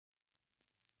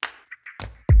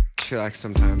feel like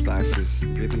sometimes life is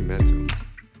really mental.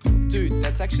 Dude,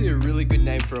 that's actually a really good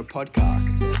name for a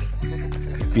podcast.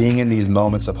 Being in these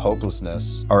moments of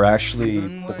hopelessness are actually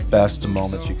the best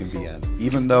moments you can be in.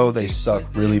 Even though they suck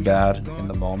really bad in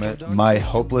the moment, my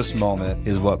hopeless moment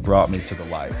is what brought me to the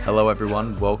light. Hello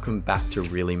everyone, welcome back to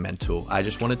Really Mental. I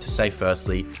just wanted to say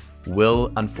firstly,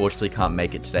 Will unfortunately can't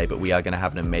make it today, but we are going to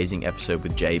have an amazing episode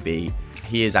with JB.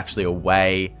 He is actually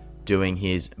away doing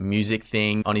his music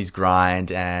thing on his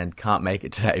grind and can't make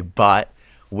it today, but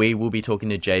we will be talking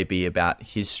to JB about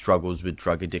his struggles with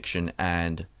drug addiction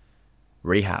and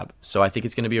rehab. So I think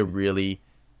it's going to be a really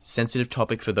sensitive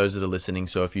topic for those that are listening.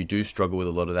 So if you do struggle with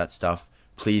a lot of that stuff,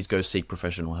 please go seek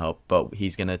professional help. But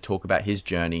he's going to talk about his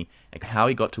journey and how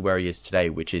he got to where he is today,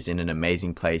 which is in an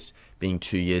amazing place, being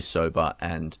 2 years sober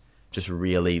and just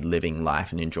really living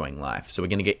life and enjoying life. So we're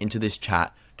going to get into this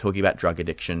chat talking about drug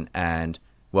addiction, and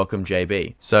welcome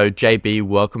JB. So JB,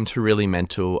 welcome to Really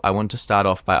Mental. I want to start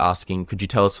off by asking, could you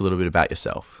tell us a little bit about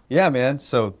yourself? Yeah, man.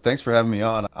 So thanks for having me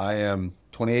on. I am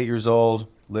 28 years old,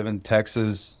 live in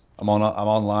Texas. I'm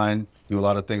online, do a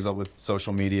lot of things with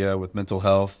social media, with mental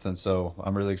health. And so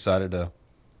I'm really excited to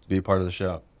be a part of the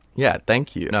show. Yeah,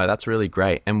 thank you. No, that's really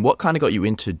great. And what kind of got you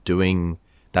into doing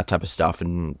that type of stuff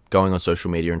and going on social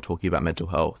media and talking about mental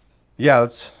health? Yeah,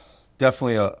 it's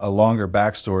definitely a longer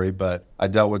backstory, but I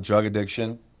dealt with drug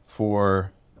addiction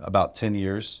for about 10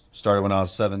 years. Started when I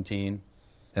was 17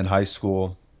 in high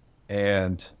school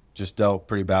and just dealt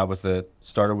pretty bad with it.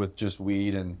 Started with just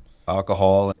weed and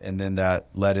alcohol, and then that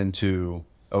led into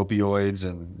opioids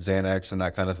and Xanax and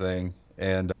that kind of thing.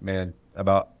 And man,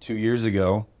 about 2 years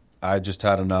ago, I just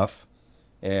had enough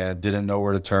and didn't know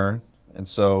where to turn. And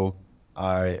so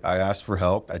I asked for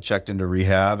help. I checked into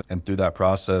rehab, and through that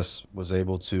process was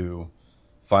able to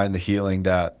find the healing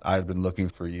that I had been looking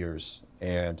for years.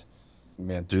 And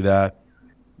man, through that,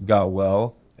 got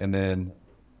well. And then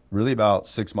really about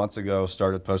 6 months ago,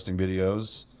 started posting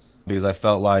videos because I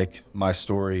felt like my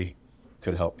story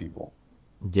could help people.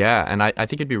 Yeah, and I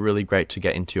think it'd be really great to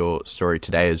get into your story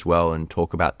today as well and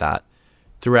talk about that.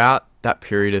 Throughout that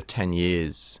period of 10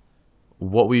 years,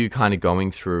 what were you kind of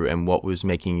going through and what was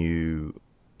making you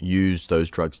use those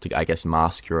drugs to, I guess,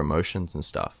 mask your emotions and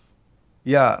stuff?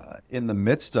 Yeah, in the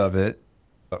midst of it,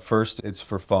 at first it's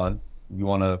for fun. You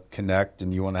want to connect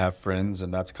and you want to have friends,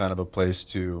 and that's kind of a place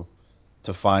to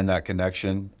find that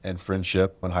connection and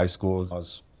friendship. In high school, I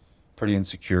was pretty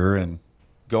insecure and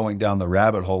going down the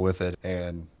rabbit hole with it,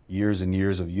 and years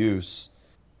of use.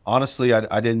 Honestly,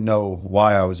 I didn't know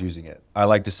why I was using it. I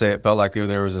like to say it felt like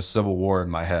there was a civil war in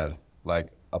my head. Like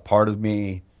a part of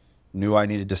me knew I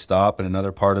needed to stop, and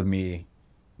another part of me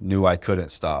knew I couldn't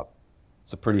stop.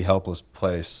 It's a pretty helpless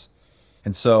place.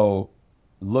 And so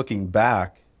looking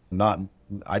back,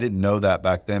 I didn't know that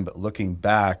back then, but looking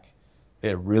back,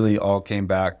 it really all came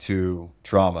back to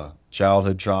trauma,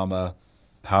 childhood trauma,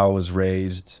 how I was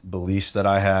raised, beliefs that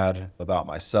I had about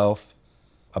myself,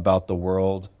 about the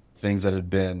world, things that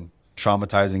had been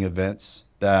traumatizing events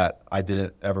that I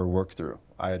didn't ever work through.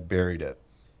 I had buried it.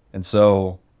 And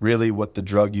so really what the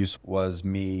drug use was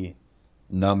me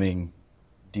numbing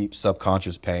deep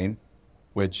subconscious pain,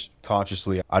 which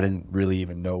consciously I didn't really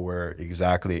even know where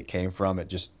exactly it came from. I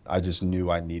just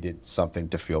knew I needed something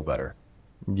to feel better.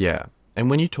 Yeah. And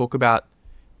when you talk about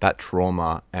that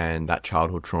trauma and that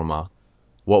childhood trauma,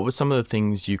 what were some of the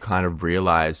things you kind of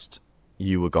realized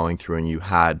you were going through and you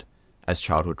had as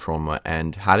childhood trauma,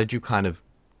 and how did you kind of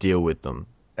deal with them?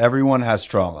 Everyone has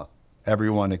trauma.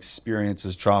 Everyone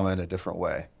experiences trauma in a different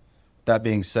way. That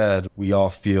being said, we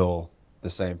all feel the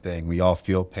same thing. We all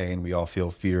feel pain. We all feel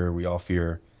fear. We all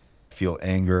feel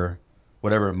anger,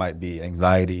 whatever it might be,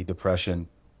 anxiety, depression.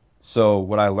 So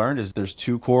what I learned is there's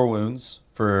two core wounds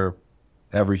for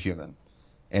every human,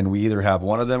 and we either have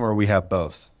one of them or we have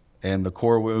both. And the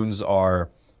core wounds are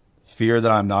fear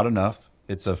that I'm not enough.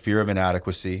 It's a fear of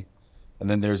inadequacy. And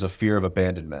then there's a fear of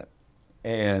abandonment.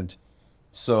 And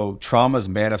so traumas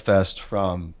manifest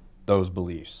from those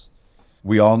beliefs.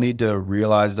 We all need to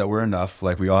realize that we're enough.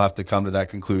 Like we all have to come to that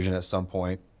conclusion at some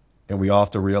point. And we all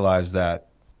have to realize that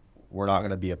we're not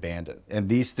going to be abandoned. And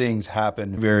these things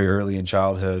happen very early in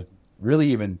childhood.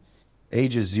 Really even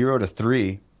ages 0 to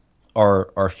 3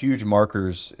 are huge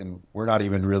markers. And we're not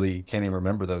even can't even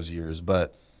remember those years.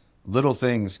 But little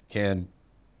things can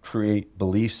create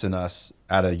beliefs in us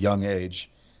at a young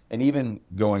age, and even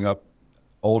going up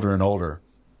older and older.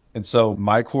 And so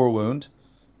my core wound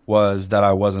was that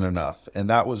I wasn't enough. And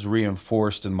that was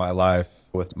reinforced in my life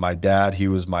with my dad. He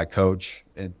was my coach.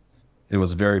 It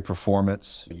was very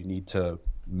performance. You need to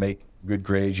make good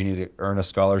grades. You need to earn a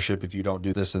scholarship. If you don't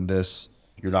do this and this,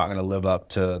 You're not going to live up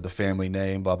to the family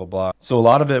name, blah, blah, blah. So a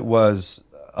lot of it was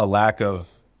a lack of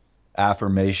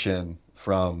affirmation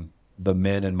from the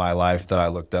men in my life that I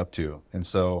looked up to. And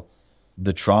so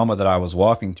the trauma that I was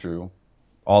walking through,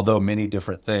 although many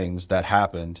different things that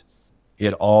happened,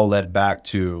 it all led back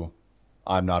to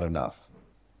I'm not enough.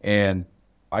 And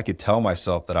I could tell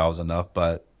myself that I was enough,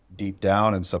 but deep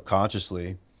down and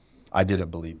subconsciously, I didn't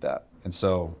believe that. And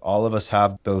so all of us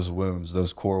have those wounds,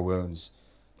 those core wounds.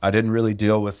 I didn't really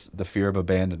deal with the fear of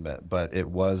abandonment, but it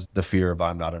was the fear of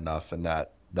I'm not enough, and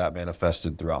that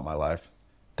manifested throughout my life.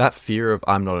 That fear of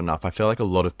I'm not enough, I feel like a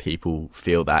lot of people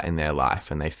feel that in their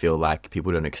life, and they feel like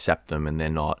people don't accept them and they're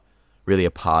not really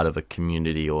a part of a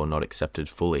community or not accepted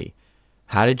fully.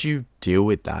 How did you deal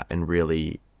with that and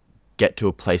really get to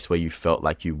a place where you felt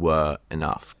like you were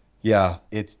enough? Yeah,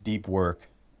 it's deep work,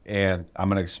 and I'm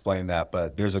going to explain that,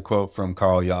 but there's a quote from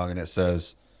Carl Jung, and it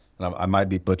says, and I might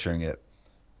be butchering it,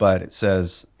 but it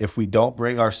says, if we don't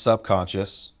bring our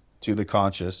subconscious to the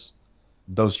conscious,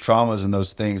 those traumas and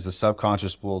those things, the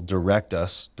subconscious will direct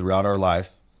us throughout our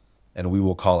life, and we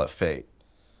will call it fate.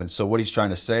 And so what he's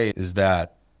trying to say is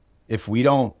that if we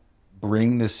don't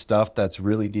bring this stuff that's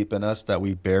really deep in us that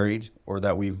we've buried or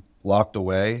that we've locked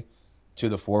away to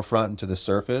the forefront and to the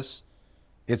surface,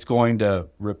 it's going to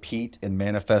repeat and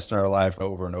manifest in our life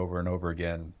over and over and over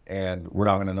again. And we're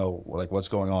not going to know like what's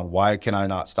going on. Why can I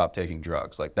not stop taking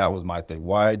drugs? Like that was my thing.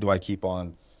 Why do I keep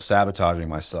on sabotaging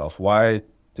myself? Why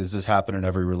does this happen in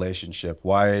every relationship?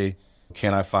 Why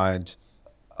can't I find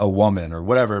a woman or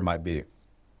whatever it might be?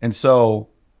 And so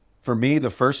for me, the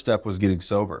first step was getting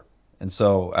sober. And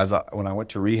so when I went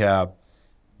to rehab,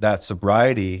 that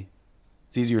sobriety,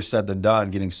 it's easier said than done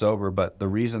getting sober. But the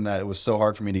reason that it was so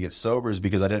hard for me to get sober is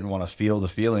because I didn't want to feel the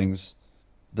feelings,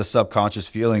 the subconscious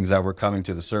feelings that were coming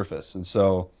to the surface. And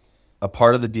so a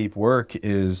part of the deep work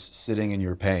is sitting in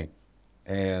your pain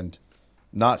and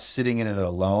not sitting in it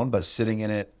alone, but sitting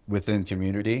in it within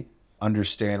community,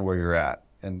 understand where you're at.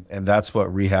 And that's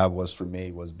what rehab was for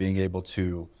me, was being able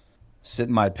to sit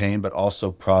in my pain, but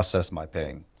also process my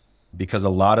pain. Because a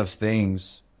lot of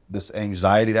things, this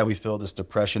anxiety that we feel, this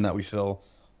depression that we feel,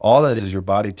 all that is your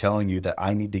body telling you that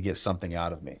I need to get something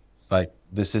out of me. Like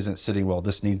this isn't sitting well,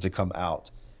 this needs to come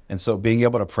out. And so being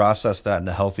able to process that in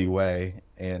a healthy way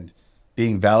and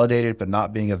being validated, but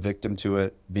not being a victim to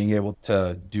it, being able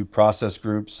to do process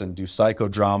groups and do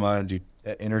psychodrama and do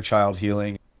inner child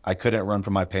healing. I couldn't run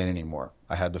from my pain anymore.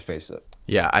 I had to face it.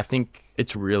 Yeah, I think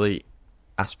it's really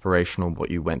aspirational what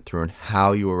you went through and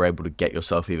how you were able to get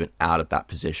yourself even out of that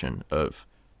position of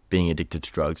being addicted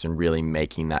to drugs and really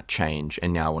making that change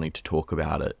and now wanting to talk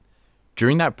about it.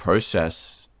 During that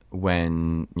process,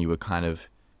 when you were kind of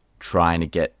trying to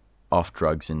get off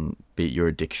drugs and beat your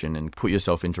addiction and put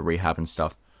yourself into rehab and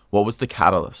stuff, what was the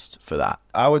catalyst for that?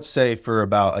 I would say for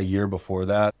about a year before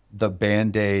that, the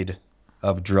Band-Aid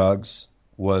of drugs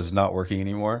was not working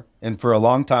anymore. And for a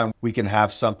long time, we can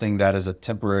have something that is a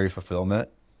temporary fulfillment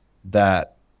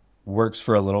that works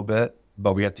for a little bit,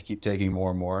 but we have to keep taking more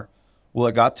and more. Well,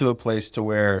 it got to a place to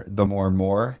where the more and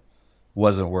more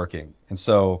wasn't working. And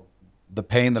so the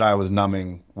pain that I was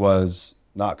numbing was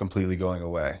not completely going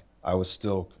away. I was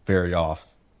still very off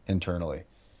internally.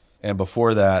 And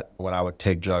before that, when I would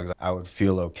take drugs, I would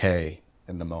feel okay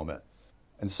in the moment.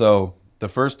 And so the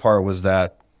first part was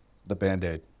that the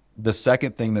Band-Aid. The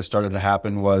second thing that started to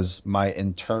happen was my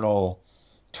internal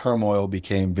turmoil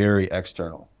became very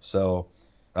external. So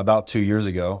about 2 years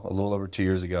ago, a little over 2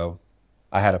 years ago,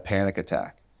 I had a panic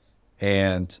attack.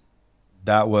 And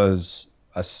that was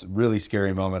a really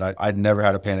scary moment. I'd never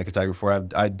had a panic attack before.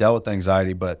 I'd dealt with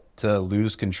anxiety, but to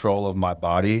lose control of my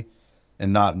body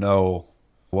and not know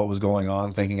what was going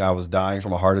on, thinking I was dying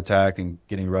from a heart attack and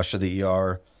getting rushed to the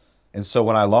ER. And so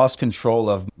when I lost control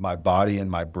of my body and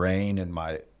my brain and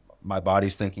my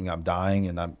body's thinking I'm dying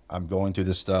and I'm going through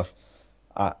this stuff,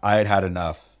 I had had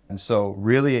enough. And so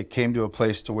really it came to a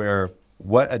place to where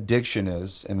what addiction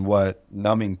is and what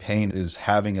numbing pain is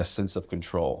having a sense of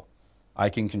control. I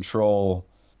can control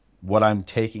what I'm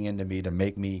taking into me to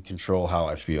make me control how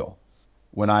I feel.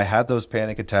 When I had those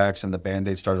panic attacks and the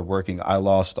Band-Aid started working, I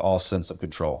lost all sense of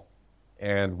control.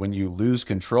 And when you lose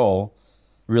control,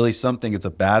 really some think it's a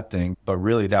bad thing, but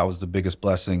really that was the biggest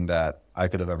blessing that I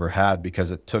could have ever had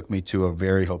because it took me to a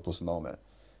very hopeless moment.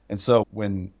 And so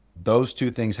when those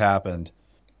two things happened,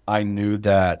 I knew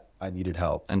that I needed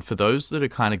help. And for those that are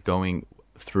kind of going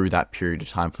through that period of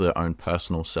time for their own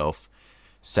personal self,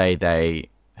 say they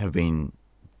have been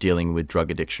dealing with drug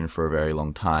addiction for a very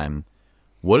long time,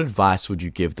 what advice would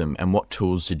you give them and what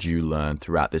tools did you learn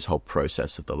throughout this whole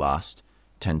process of the last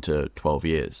 10 to 12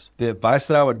 years? The advice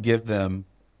that I would give them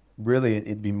really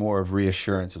it'd be more of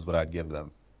reassurance is what I'd give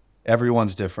them.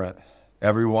 Everyone's different.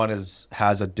 Everyone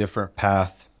has a different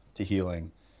path to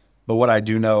healing. But what I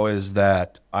do know is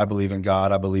that I believe in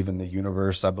God. I believe in the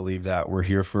universe. I believe that we're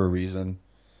here for a reason.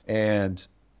 And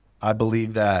I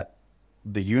believe that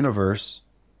the universe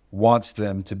wants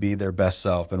them to be their best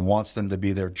self and wants them to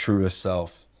be their truest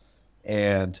self.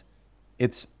 And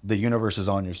the universe is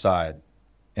on your side.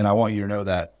 And I want you to know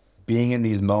that being in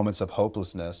these moments of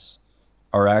hopelessness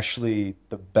are actually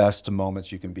the best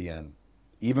moments you can be in.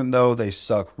 Even though they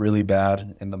suck really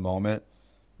bad in the moment,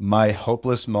 my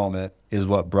hopeless moment is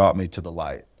what brought me to the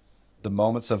light. The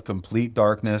moments of complete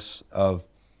darkness, of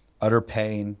utter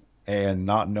pain, and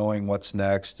not knowing what's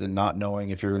next and not knowing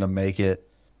if you're going to make it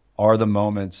are the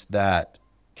moments that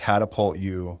catapult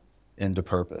you into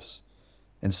purpose.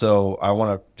 And so I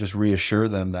want to just reassure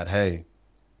them that, hey,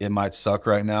 it might suck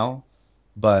right now,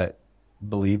 but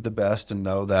believe the best and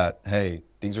know that, hey,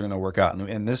 things are going to work out.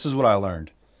 And this is what I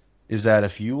learned, is that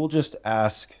if you will just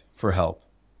ask for help,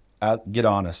 get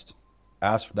honest.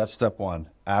 That's step one.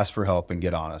 Ask for help and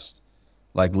get honest.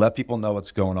 Like, let people know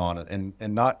what's going on,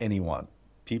 and not anyone.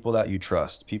 People that you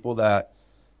trust, people that,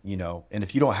 and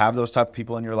if you don't have those type of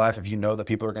people in your life, if you know that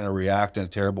people are going to react in a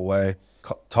terrible way,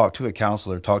 talk to a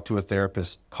counselor, talk to a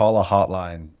therapist, call a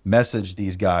hotline, message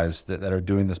these guys that are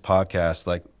doing this podcast.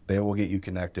 Like, they will get you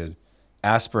connected.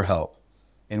 Ask for help.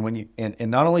 And when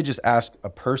and not only just ask a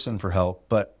person for help,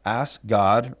 but ask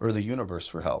God or the universe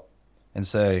for help and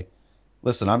say,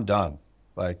 listen, I'm done.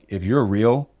 Like, if you're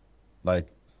real, like,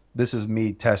 this is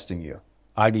me testing you.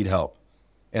 I need help.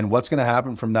 And what's going to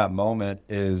happen from that moment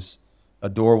is a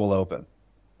door will open.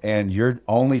 And your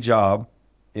only job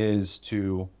is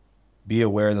to be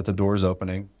aware that the door is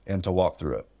opening and to walk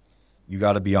through it. You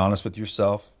got to be honest with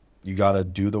yourself. You got to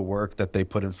do the work that they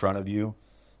put in front of you.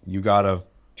 You got to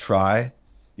try.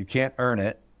 You can't earn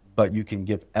it, but you can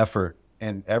give effort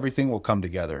and everything will come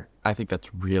together. I think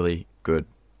that's really good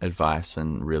advice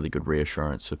and really good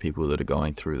reassurance for people that are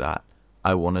going through that.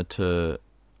 I wanted to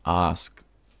ask,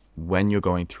 when you're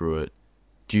going through it,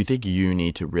 do you think you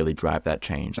need to really drive that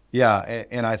change? Yeah,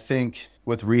 and I think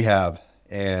with rehab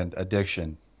and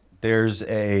addiction, it's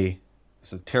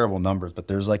a terrible numbers, but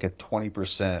there's like a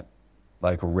 20%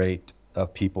 like rate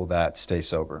of people that stay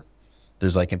sober.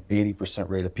 There's like an 80%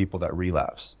 rate of people that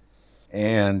relapse.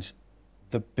 And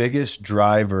the biggest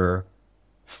driver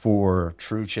for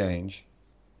true change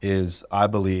is, I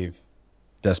believe,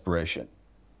 desperation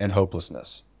and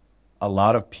hopelessness. A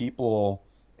lot of people,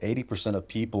 80% of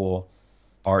people,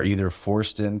 are either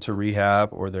forced into rehab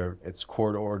or it's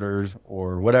court ordered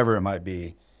or whatever it might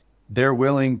be. They're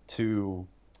willing to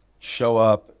show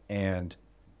up and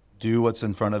do what's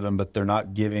in front of them, but they're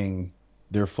not giving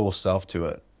their full self to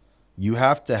it. You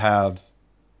have to have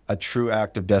a true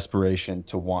act of desperation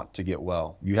to want to get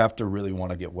well. You have to really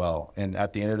want to get well. And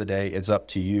at the end of the day, it's up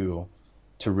to you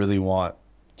to really want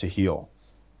to heal.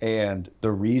 And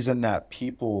the reason that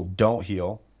people don't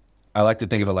heal, I like to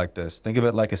think of it like this. Think of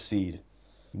it like a seed.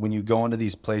 When you go into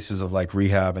these places of like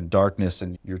rehab and darkness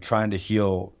and you're trying to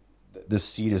heal, this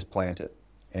seed is planted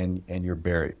and you're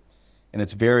buried. And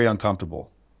it's very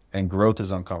uncomfortable, and growth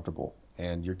is uncomfortable.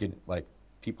 And you're getting like,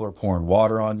 people are pouring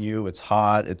water on you. It's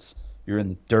hot. You're in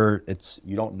the dirt.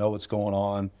 You don't know what's going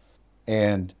on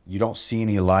and you don't see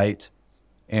any light.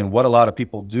 And what a lot of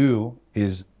people do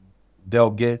is they'll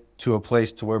get to a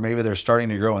place to where maybe they're starting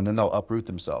to grow and then they'll uproot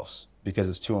themselves because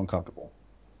it's too uncomfortable.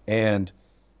 And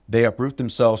they uproot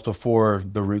themselves before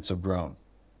the roots have grown.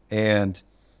 And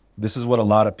this is what a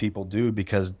lot of people do,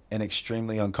 because an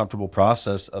extremely uncomfortable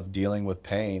process of dealing with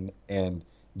pain and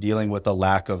dealing with a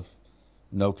lack of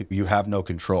you have no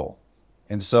control.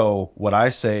 And so what I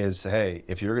say is, hey,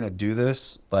 if you're going to do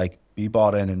this, like, be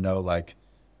bought in and know, like,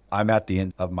 I'm at the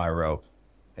end of my rope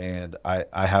and I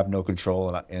have no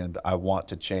control and I want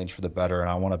to change for the better and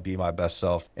I want to be my best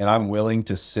self. And I'm willing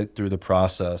to sit through the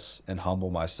process and humble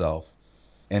myself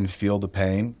and feel the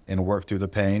pain and work through the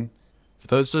pain. For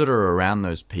those that are around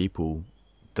those people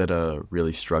that are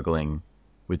really struggling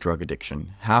with drug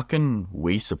addiction, how can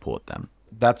we support them?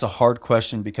 That's a hard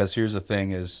question, because here's the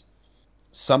thing is,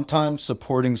 sometimes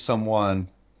supporting someone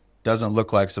doesn't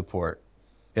look like support.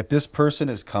 If this person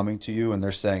is coming to you and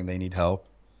they're saying they need help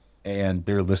and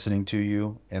they're listening to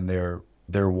you and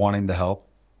they're wanting to help,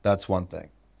 that's one thing.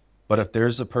 But if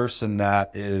there's a person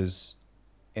that is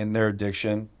in their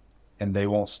addiction and they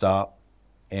won't stop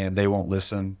and they won't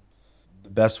listen, the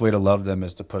best way to love them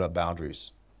is to put up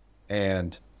boundaries.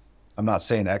 And I'm not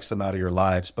saying X them out of your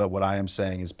lives, but what I am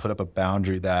saying is put up a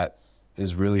boundary that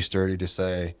is really sturdy to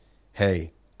say,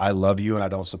 hey, I love you and I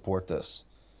don't support this.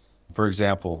 For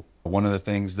example, One of the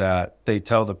things that they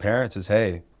tell the parents is,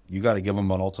 hey, you got to give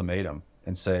them an ultimatum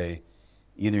and say,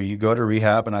 either you go to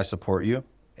rehab and I support you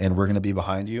and we're going to be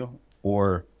behind you,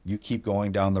 or you keep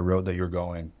going down the road that you're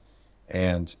going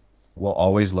and we'll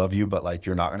always love you, but like,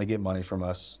 you're not going to get money from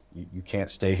us. You can't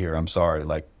stay here. I'm sorry.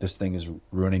 Like, this thing is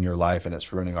ruining your life and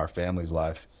it's ruining our family's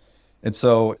life. And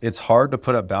so it's hard to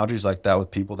put up boundaries like that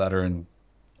with people that are in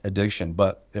addiction.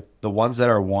 But if the ones that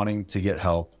are wanting to get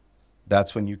help,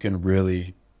 that's when you can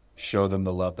really show them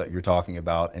the love that you're talking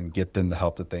about and get them the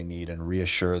help that they need and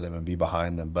reassure them and be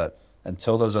behind them. But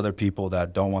until those other people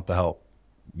that don't want the help,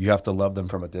 you have to love them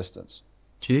from a distance.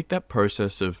 Do you think that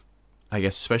process of, I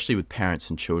guess, especially with parents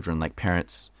and children, like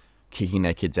parents kicking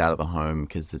their kids out of the home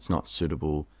because it's not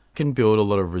suitable, can build a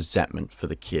lot of resentment for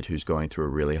the kid who's going through a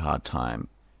really hard time?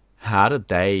 How do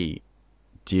they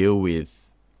deal with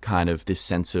kind of this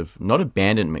sense of, not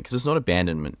abandonment, because it's not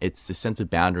abandonment, it's this sense of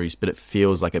boundaries, but it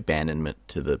feels like abandonment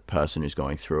to the person who's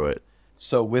going through it?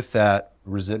 So with that,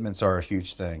 resentments are a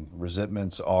huge thing.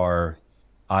 Resentments are,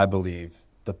 I believe,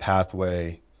 the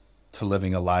pathway to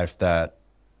living a life that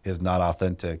is not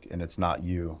authentic and it's not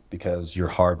you, because you're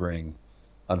harboring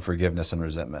unforgiveness and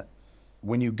resentment.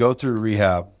 When you go through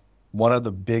rehab, one of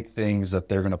the big things that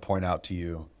they're going to point out to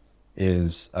you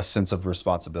is a sense of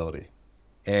responsibility.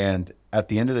 And at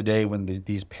the end of the day, when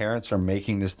these parents are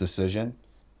making this decision,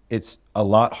 it's a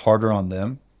lot harder on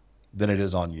them than it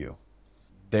is on you.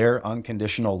 Their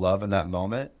unconditional love in that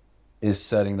moment is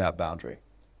setting that boundary.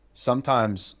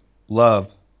 Sometimes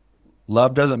love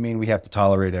doesn't mean we have to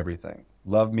tolerate everything.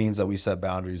 Love means that we set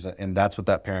boundaries, and that's what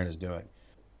that parent is doing.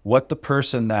 What the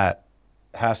person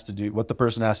has to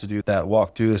do that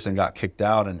walked through this and got kicked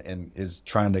out and is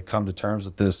trying to come to terms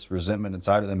with this resentment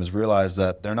inside of them is realize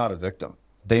that they're not a victim.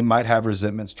 They might have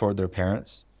resentments toward their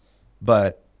parents,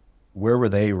 but where were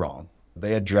they wrong?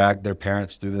 They had dragged their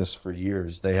parents through this for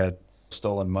years. They had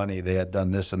stolen money. They had done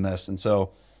this and this. And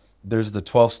so there's the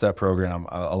 12-step program.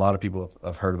 A lot of people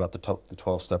have heard about the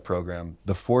 12-step program.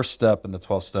 The fourth step in the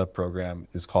 12-step program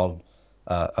is called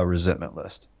a resentment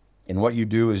list. And what you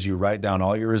do is you write down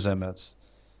all your resentments.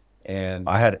 And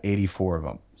I had 84 of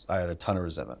them. I had a ton of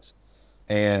resentments.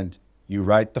 And you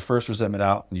write the first resentment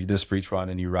out, and you do this for each one,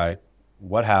 and you write,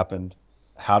 what happened?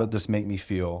 How did this make me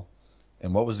feel?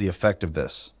 And what was the effect of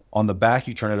this? On the back,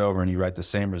 you turn it over and you write the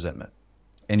same resentment.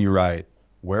 And you write,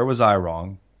 where was I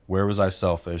wrong? Where was I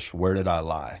selfish? Where did I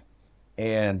lie?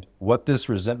 And what this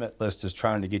resentment list is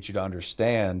trying to get you to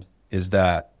understand is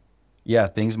that, yeah,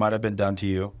 things might have been done to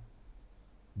you,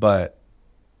 but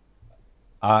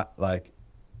I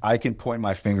can point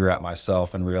my finger at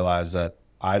myself and realize that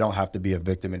I don't have to be a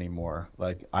victim anymore.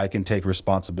 Like, I can take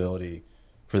responsibility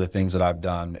for the things that I've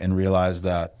done and realize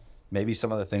that maybe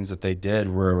some of the things that they did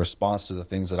were a response to the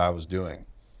things that I was doing.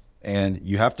 And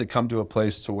you have to come to a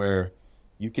place to where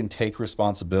you can take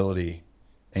responsibility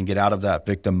and get out of that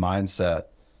victim mindset,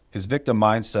 because victim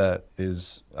mindset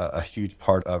is a huge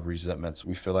part of resentments.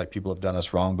 We feel like people have done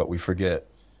us wrong, but we forget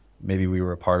maybe we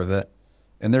were a part of it.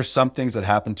 And there's some things that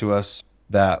happened to us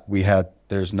that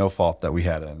there's no fault that we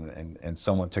had in, and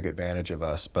someone took advantage of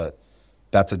us, but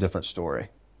that's a different story.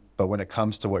 But when it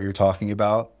comes to what you're talking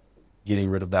about, getting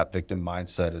rid of that victim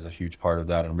mindset is a huge part of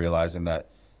that, and realizing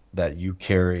that you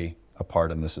carry a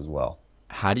part in this as well.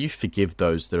 How do you forgive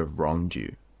those that have wronged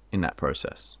you in that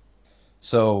process?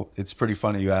 So it's pretty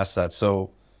funny you asked that.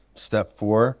 So step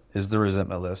 4 is the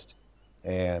resentment list.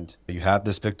 And you have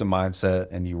this victim mindset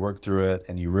and you work through it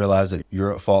and you realize that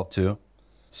you're at fault too.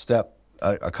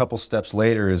 A couple steps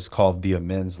later is called the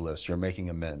amends list. You're making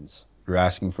amends. You're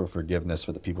asking for forgiveness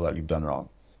for the people that you've done wrong.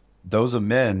 Those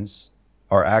amends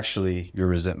are actually your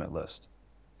resentment list.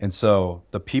 And so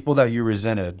the people that you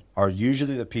resented are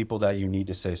usually the people that you need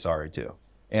to say sorry to.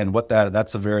 And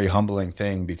that's a very humbling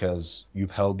thing, because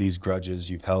you've held these grudges,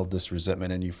 you've held this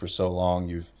resentment in you for so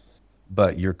long,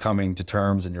 but you're coming to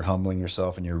terms and you're humbling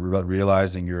yourself and you're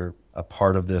realizing you're a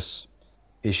part of this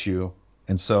issue.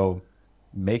 And so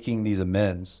making these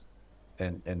amends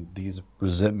and these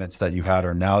resentments that you had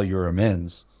are now your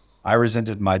amends. I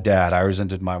resented my dad. I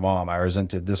resented my mom. I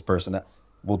resented this person.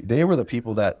 Well, they were the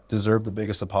people that deserved the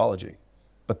biggest apology,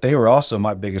 but they were also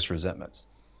my biggest resentments.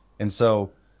 And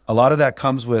so a lot of that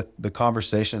comes with the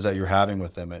conversations that you're having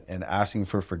with them and asking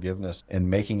for forgiveness and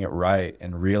making it right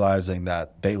and realizing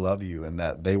that they love you and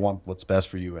that they want what's best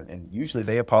for you. And usually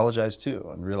they apologize too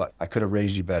and realize, I could have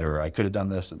raised you better, or I could have done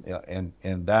this. And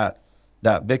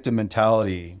that victim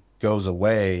mentality goes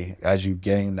away as you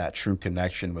gain that true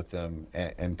connection with them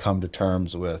and come to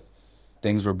terms with,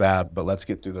 things were bad, but let's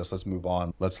get through this. Let's move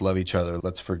on. Let's love each other.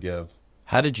 Let's forgive.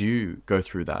 How did you go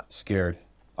through that? Scared.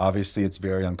 Obviously, it's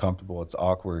very uncomfortable. It's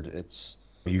awkward.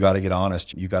 You got to get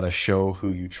honest. You got to show who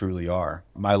you truly are.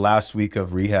 My last week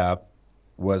of rehab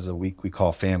was a week we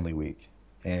call Family Week.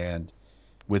 And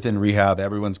within rehab,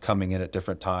 everyone's coming in at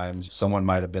different times. Someone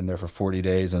might have been there for 40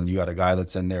 days and you got a guy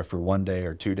that's in there for 1 day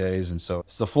or 2 days. And so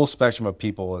it's the full spectrum of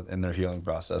people in their healing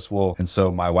process. And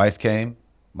so my wife came,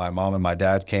 my mom and my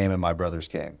dad came, and my brothers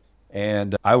came.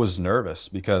 And I was nervous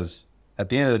because at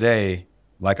the end of the day,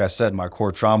 like I said, my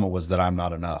core trauma was that I'm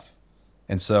not enough.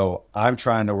 And so I'm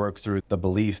trying to work through the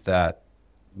belief that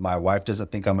my wife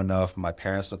doesn't think I'm enough. My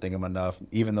parents don't think I'm enough.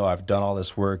 Even though I've done all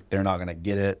this work, they're not going to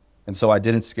get it. And so I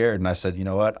didn't scared. And I said, you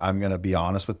know what? I'm going to be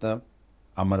honest with them.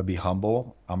 I'm going to be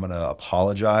humble. I'm going to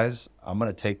apologize. I'm going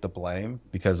to take the blame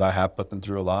because I have put them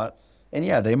through a lot. And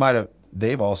yeah,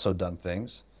 they've also done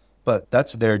things, but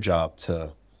that's their job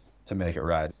to make it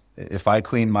right. If I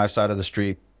clean my side of the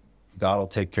street, God will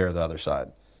take care of the other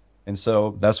side. And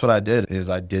so that's what I did.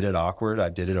 I did it awkward. I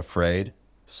did it afraid.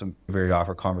 Some very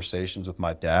awkward conversations with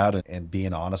my dad and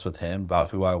being honest with him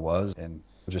about who I was and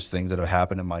just things that have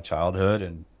happened in my childhood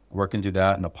and working through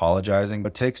that and apologizing.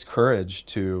 It takes courage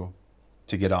to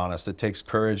get honest. It takes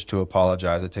courage to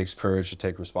apologize. It takes courage to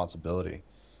take responsibility.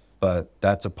 But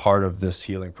that's a part of this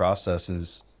healing process.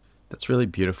 That's really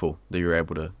beautiful that you were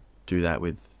able to do that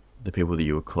with the people that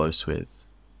you were close with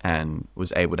and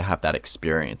was able to have that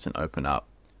experience and open up.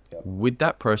 Yep. With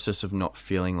that process of not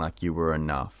feeling like you were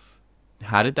enough,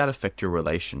 how did that affect your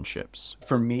relationships?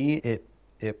 For me,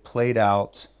 it played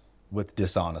out with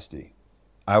dishonesty.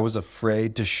 I was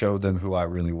afraid to show them who I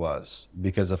really was,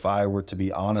 because if I were to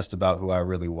be honest about who I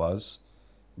really was,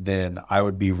 then I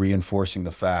would be reinforcing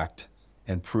the fact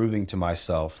and proving to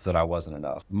myself that I wasn't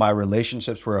enough. My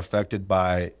relationships were affected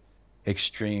by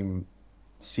extreme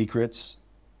secrets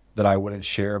that I wouldn't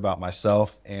share about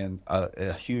myself and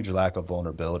a huge lack of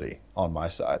vulnerability on my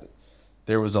side.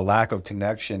 There was a lack of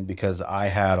connection because I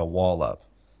had a wall up,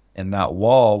 and that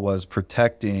wall was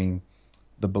protecting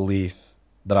the belief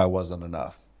that I wasn't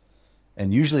enough.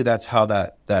 And usually that's how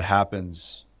that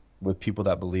happens with people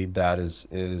that believe that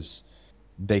is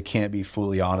they can't be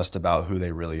fully honest about who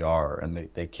they really are, and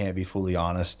they can't be fully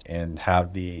honest and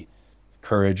have the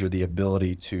courage or the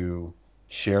ability to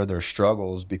share their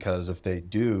struggles, because if they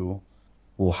do,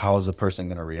 well, how is the person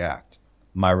going to react?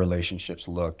 My relationships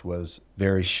was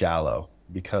very shallow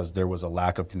because there was a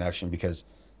lack of connection, because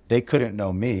they couldn't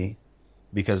know me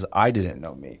because I didn't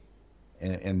know me.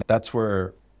 And that's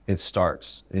where it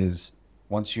starts, is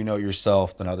once you know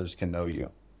yourself, then others can know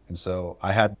you. And so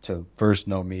I had to first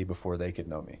know me before they could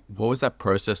know me. What was that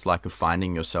process like of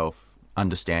finding yourself,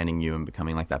 understanding you, and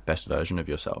becoming like that best version of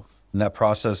yourself? In that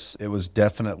process, it was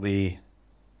definitely,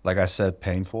 like I said,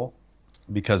 painful,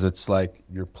 because it's like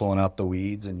you're pulling out the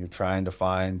weeds and you're trying to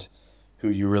find who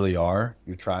you really are.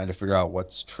 You're trying to figure out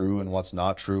what's true and what's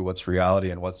not true, what's reality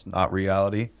and what's not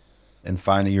reality, and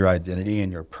finding your identity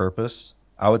and your purpose.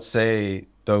 I would say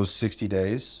those 60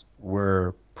 days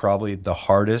were probably the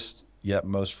hardest yet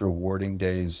most rewarding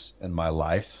days in my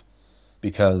life,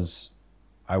 because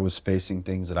I was facing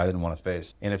things that I didn't want to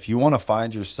face. And if you want to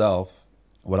find yourself,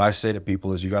 what I say to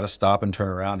people is you got to stop and turn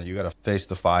around and you got to face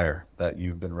the fire that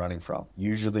you've been running from.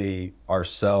 Usually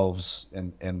ourselves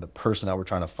and the person that we're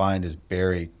trying to find is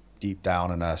buried deep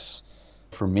down in us.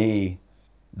 For me,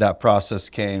 that process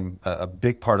came, a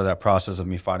big part of that process of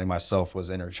me finding myself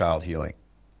was inner child healing.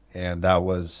 And that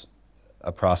was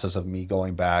a process of me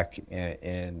going back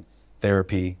in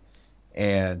therapy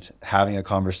and having a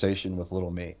conversation with little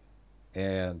me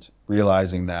and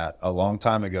realizing that a long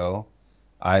time ago,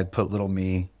 I had put little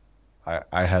me,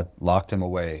 I had locked him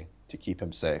away to keep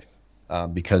him safe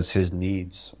because his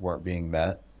needs weren't being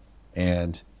met.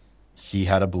 And he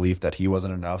had a belief that he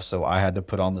wasn't enough. So I had to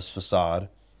put on this facade,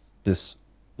 this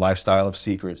lifestyle of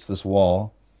secrets, this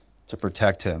wall to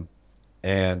protect him.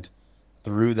 And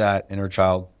through that inner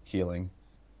child healing,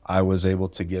 I was able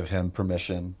to give him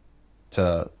permission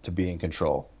to be in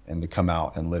control and to come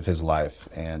out and live his life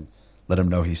and let him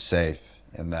know he's safe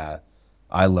and that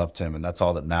I loved him, and that's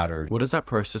all that mattered. What does that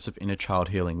process of inner child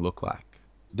healing look like?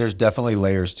 There's definitely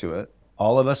layers to it.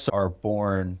 All of us are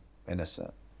born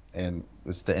innocent, and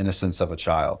it's the innocence of a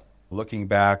child. Looking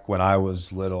back, when I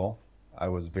was little, I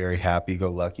was very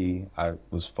happy-go-lucky. I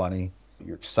was funny.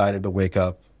 You're excited to wake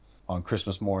up on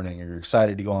Christmas morning, or you're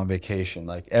excited to go on vacation.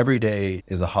 Like, every day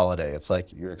is a holiday. It's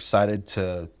like you're excited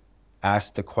to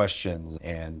ask the questions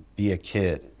and be a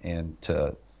kid and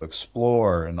to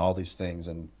explore and all these things.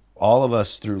 And all of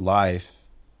us through life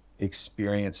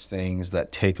experience things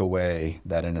that take away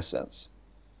that innocence.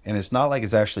 And it's not like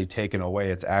it's actually taken away.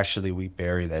 It's actually we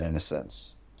bury that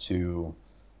innocence to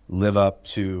live up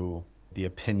to the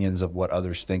opinions of what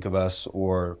others think of us,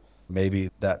 or Maybe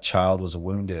that child was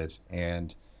wounded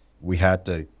and we had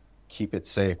to keep it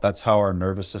safe. That's how our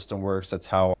nervous system works. That's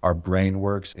how our brain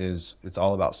works. Is it's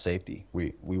all about safety.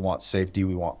 We want safety,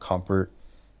 we want comfort.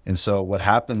 And so what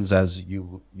happens as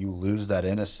you lose that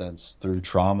innocence through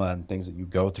trauma and things that you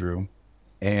go through,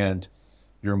 and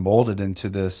you're molded into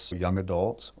this young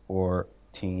adult or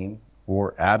teen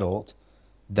or adult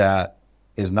that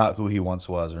is not who he once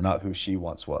was or not who she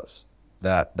once was.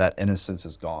 That innocence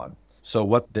is gone. So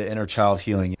what the inner child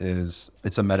healing is,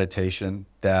 it's a meditation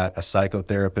that a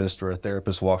psychotherapist or a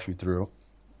therapist walks you through.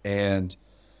 And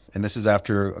this is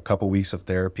after a couple weeks of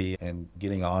therapy and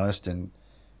getting honest. And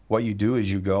what you do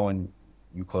is you go and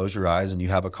you close your eyes and you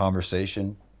have a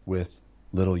conversation with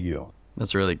little you.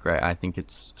 That's really great. I think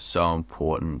it's so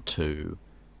important to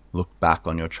look back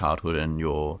on your childhood and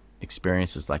your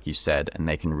experiences, like you said, and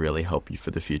they can really help you for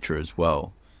the future as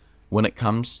well. When it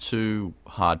comes to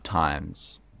hard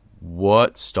times,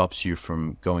 what stops you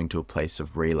from going to a place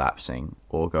of relapsing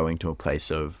or going to a place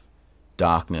of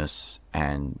darkness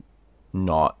and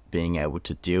not being able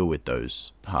to deal with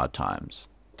those hard times?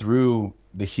 Through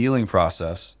the healing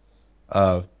process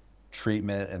of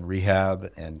treatment and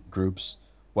rehab and groups,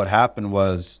 what happened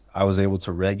was I was able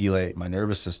to regulate my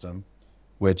nervous system,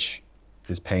 which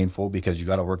is painful because you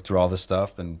got to work through all this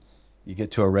stuff and you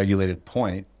get to a regulated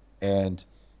point. And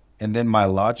then my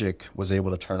logic was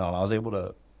able to turn on. I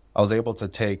was able to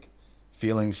take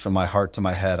feelings from my heart to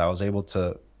my head. I was able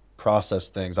to process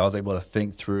things. I was able to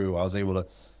think through. I was able to,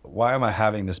 why am I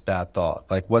having this bad thought?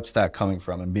 Like, what's that coming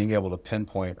from? And being able to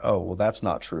pinpoint, oh, well, that's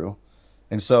not true.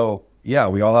 And so, yeah,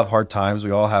 we all have hard times.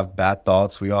 We all have bad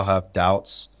thoughts. We all have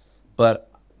doubts.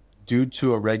 But due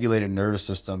to a regulated nervous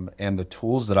system and the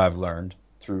tools that I've learned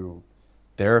through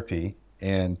therapy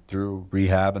and through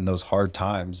rehab and those hard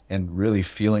times and really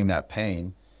feeling that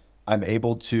pain, I'm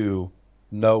able to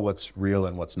know what's real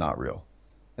and what's not real.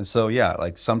 And so, yeah,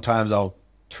 like sometimes I'll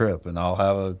trip and I'll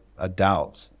have a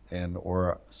doubt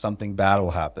or something bad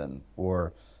will happen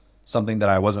or something that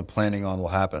I wasn't planning on will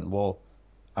happen. Well,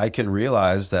 I can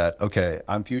realize that, okay,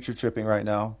 I'm future tripping right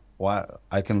now. Why?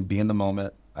 I can be in the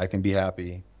moment. I can be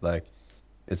happy. Like,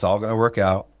 it's all going to work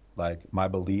out. Like, my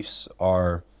beliefs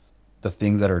are the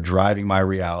things that are driving my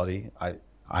reality.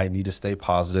 I need to stay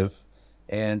positive.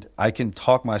 And I can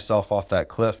talk myself off that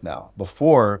cliff now.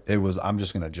 Before, it was, I'm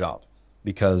just going to jump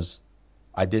because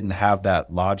I didn't have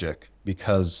that logic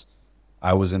because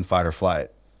I was in fight or flight.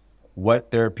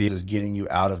 What therapy is getting you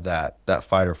out of that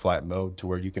fight or flight mode to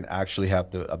where you can actually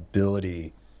have the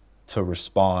ability to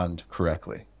respond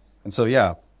correctly. And so,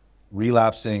 yeah,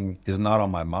 relapsing is not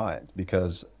on my mind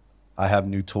because I have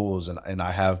new tools and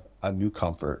I have a new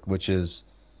comfort, which is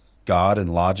God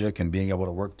and logic and being able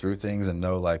to work through things and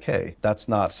know like, hey, that's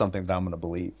not something that I'm going to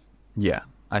believe. Yeah,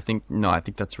 I think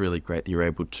that's really great that you're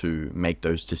able to make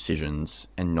those decisions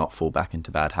and not fall back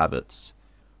into bad habits.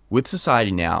 With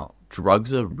society now,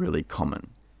 drugs are really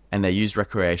common and they're used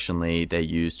recreationally, they're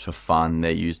used for fun,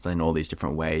 they're used in all these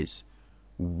different ways.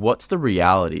 What's the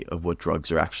reality of what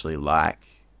drugs are actually like?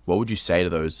 What would you say to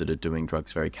those that are doing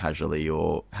drugs very casually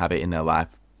or have it in their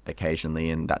life occasionally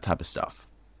and that type of stuff?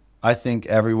 I think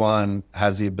everyone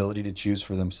has the ability to choose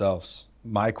for themselves.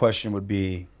 My question would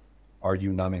be, are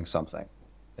you numbing something?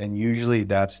 And usually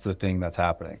that's the thing that's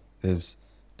happening is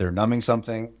they're numbing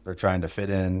something, they're trying to fit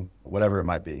in, whatever it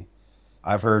might be.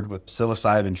 I've heard with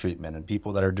psilocybin treatment and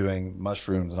people that are doing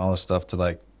mushrooms and all this stuff to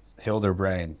like heal their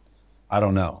brain. I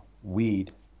don't know.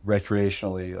 Weed,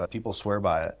 recreationally, people swear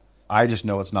by it. I just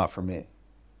know it's not for me.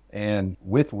 And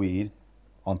with weed,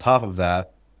 on top of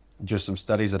that, just some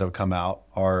studies that have come out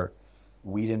are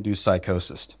weed-induced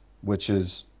psychosis, which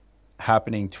is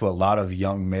happening to a lot of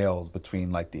young males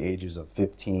between like the ages of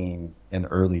 15 and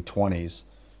early 20s,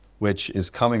 which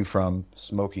is coming from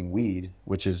smoking weed,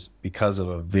 which is because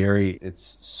of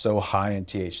it's so high in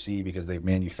THC because they've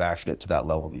manufactured it to that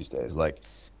level these days. Like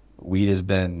weed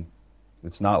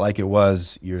it's not like it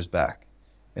was years back.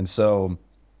 And so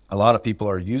a lot of people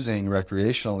are using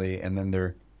recreationally and then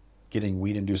they're getting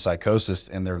weed-induced psychosis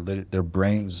and their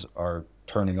brains are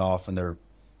turning off and they're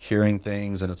hearing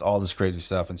things and it's all this crazy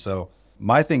stuff. And so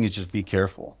my thing is just be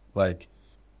careful. Like,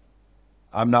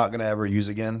 I'm not going to ever use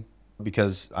again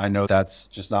because I know that's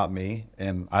just not me.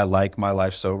 And I like my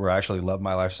life sober. I actually love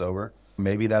my life sober.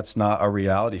 Maybe that's not a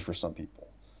reality for some people.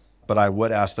 But I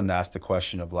would ask them to ask the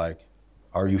question of like,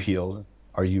 are you healed?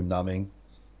 Are you numbing?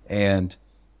 And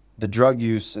the drug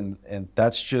use, and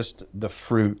that's just the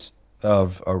fruit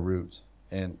of a root.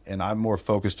 And I'm more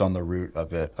focused on the root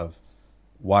of it, of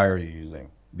why are you using?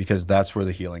 Because that's where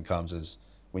the healing comes, is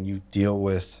when you deal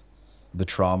with the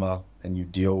trauma and you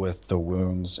deal with the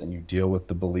wounds and you deal with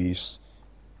the beliefs,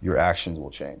 your actions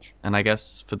will change. And I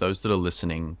guess for those that are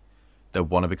listening that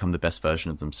want to become the best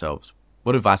version of themselves,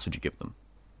 what advice would you give them?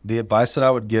 The advice that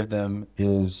I would give them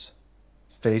is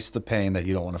face the pain that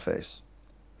you don't want to face.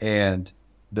 And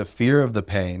the fear of the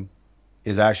pain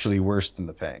is actually worse than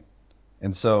the pain.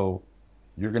 And so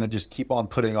you're going to just keep on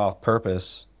putting off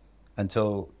purpose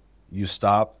until you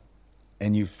stop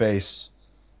and you face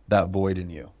that void in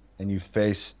you, and you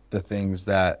face the things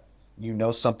that you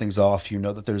know something's off. You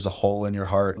know that there's a hole in your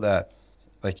heart that,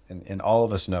 like, and all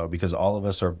of us know, because all of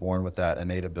us are born with that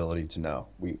innate ability to know.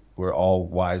 We're all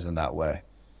wise in that way.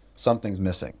 Something's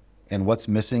missing. And what's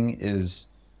missing is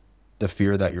the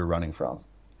fear that you're running from,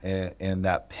 and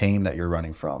that pain that you're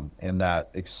running from, and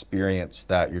that experience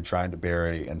that you're trying to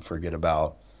bury and forget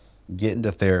about. Get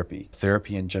into therapy.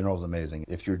 Therapy in general is amazing.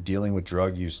 If you're dealing with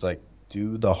drug use, like,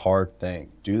 do the hard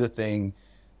thing. Do the thing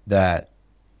that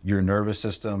your nervous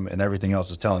system and everything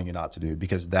else is telling you not to do,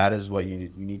 because that is what you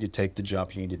need. You need to take the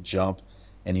jump. You need to jump,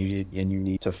 and you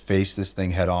need to face this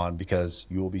thing head on, because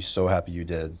you will be so happy you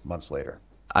did months later.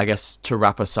 I guess to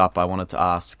wrap us up, I wanted to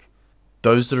ask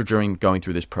those that are going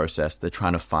through this process, they're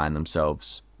trying to find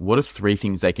themselves. What are 3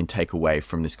 things they can take away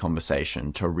from this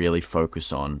conversation to really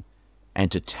focus on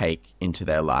and to take into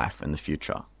their life in the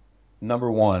future? Number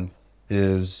 1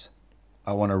 is,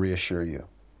 I want to reassure you,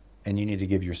 and you need to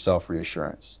give yourself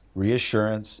reassurance.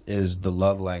 Reassurance is the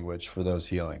love language for those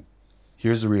healing.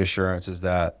 Here's the reassurance, is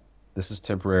that this is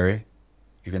temporary.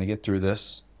 You're going to get through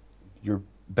this. Your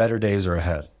better days are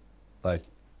ahead. Like,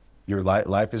 your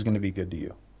life is going to be good to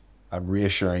you. I'm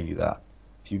reassuring you that.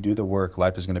 If you do the work,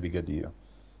 life is going to be good to you.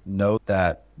 Know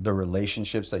that the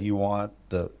relationships that you want,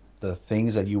 the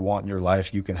things that you want in your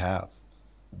life, you can have.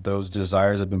 Those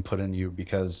desires have been put in you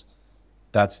because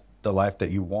that's the life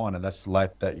that you want, and that's the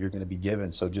life that you're going to be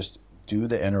given. So just do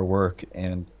the inner work,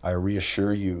 and I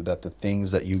reassure you that the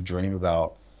things that you dream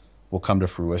about will come to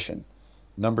fruition.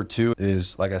 Number 2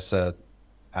 is, like I said,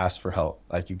 ask for help.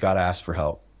 Like, you got to ask for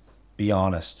help. Be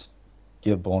honest.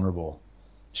 Get vulnerable.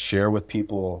 Share with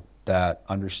people that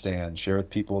understand. Share with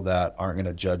people that aren't going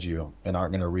to judge you and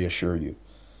aren't going to reassure you.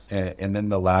 And then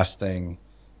the last thing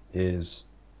is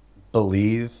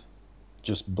believe.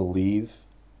 Just believe.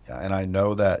 And I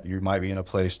know that you might be in a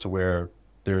place to where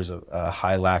there's a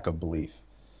high lack of belief,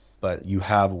 but you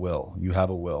have will. You have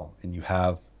a will, and you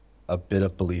have a bit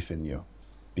of belief in you,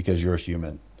 because you're a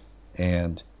human.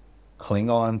 And cling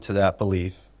on to that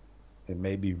belief. It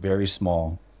may be very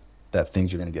small, that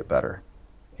things are going to get better.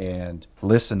 And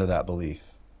listen to that belief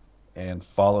and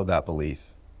follow that belief.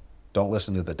 Don't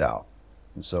listen to the doubt.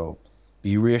 And so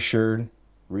be reassured,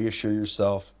 reassure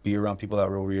yourself, be around people that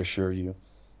will reassure you,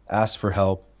 ask for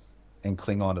help, and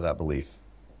cling on to that belief.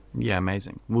 Yeah,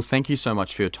 amazing. Well, thank you so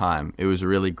much for your time. It was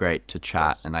really great to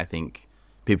chat, yes. And I think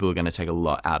people are going to take a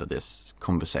lot out of this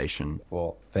conversation.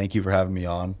 Well, thank you for having me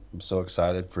on. I'm so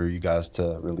excited for you guys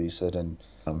to release it, and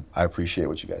I appreciate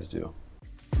what you guys do.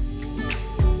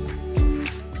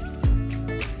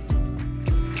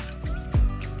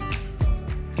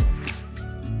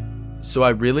 So I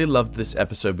really loved this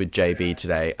episode with JB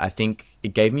today. I think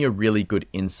it gave me a really good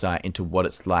insight into what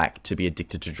it's like to be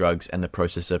addicted to drugs and the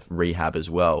process of rehab as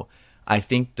well. I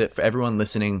think that for everyone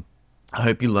listening, I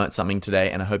hope you learned something today,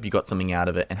 and I hope you got something out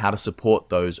of it, and how to support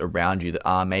those around you that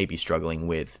are maybe struggling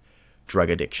with drug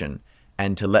addiction,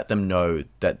 and to let them know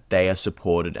that they are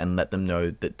supported, and let them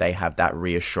know that they have that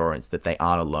reassurance that they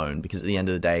aren't alone. Because at the end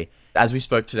of the day, as we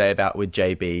spoke today about with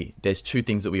JB, there's 2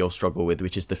 things that we all struggle with,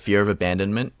 which is the fear of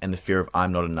abandonment and the fear of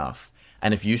I'm not enough.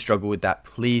 And if you struggle with that,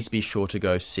 please be sure to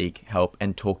go seek help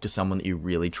and talk to someone that you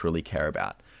really, truly care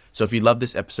about. So if you love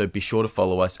this episode, be sure to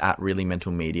follow us at Really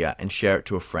Mental Media and share it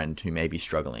to a friend who may be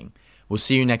struggling. We'll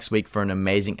see you next week for an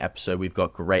amazing episode. We've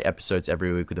got great episodes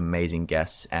every week with amazing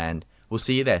guests, and we'll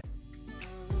see you there.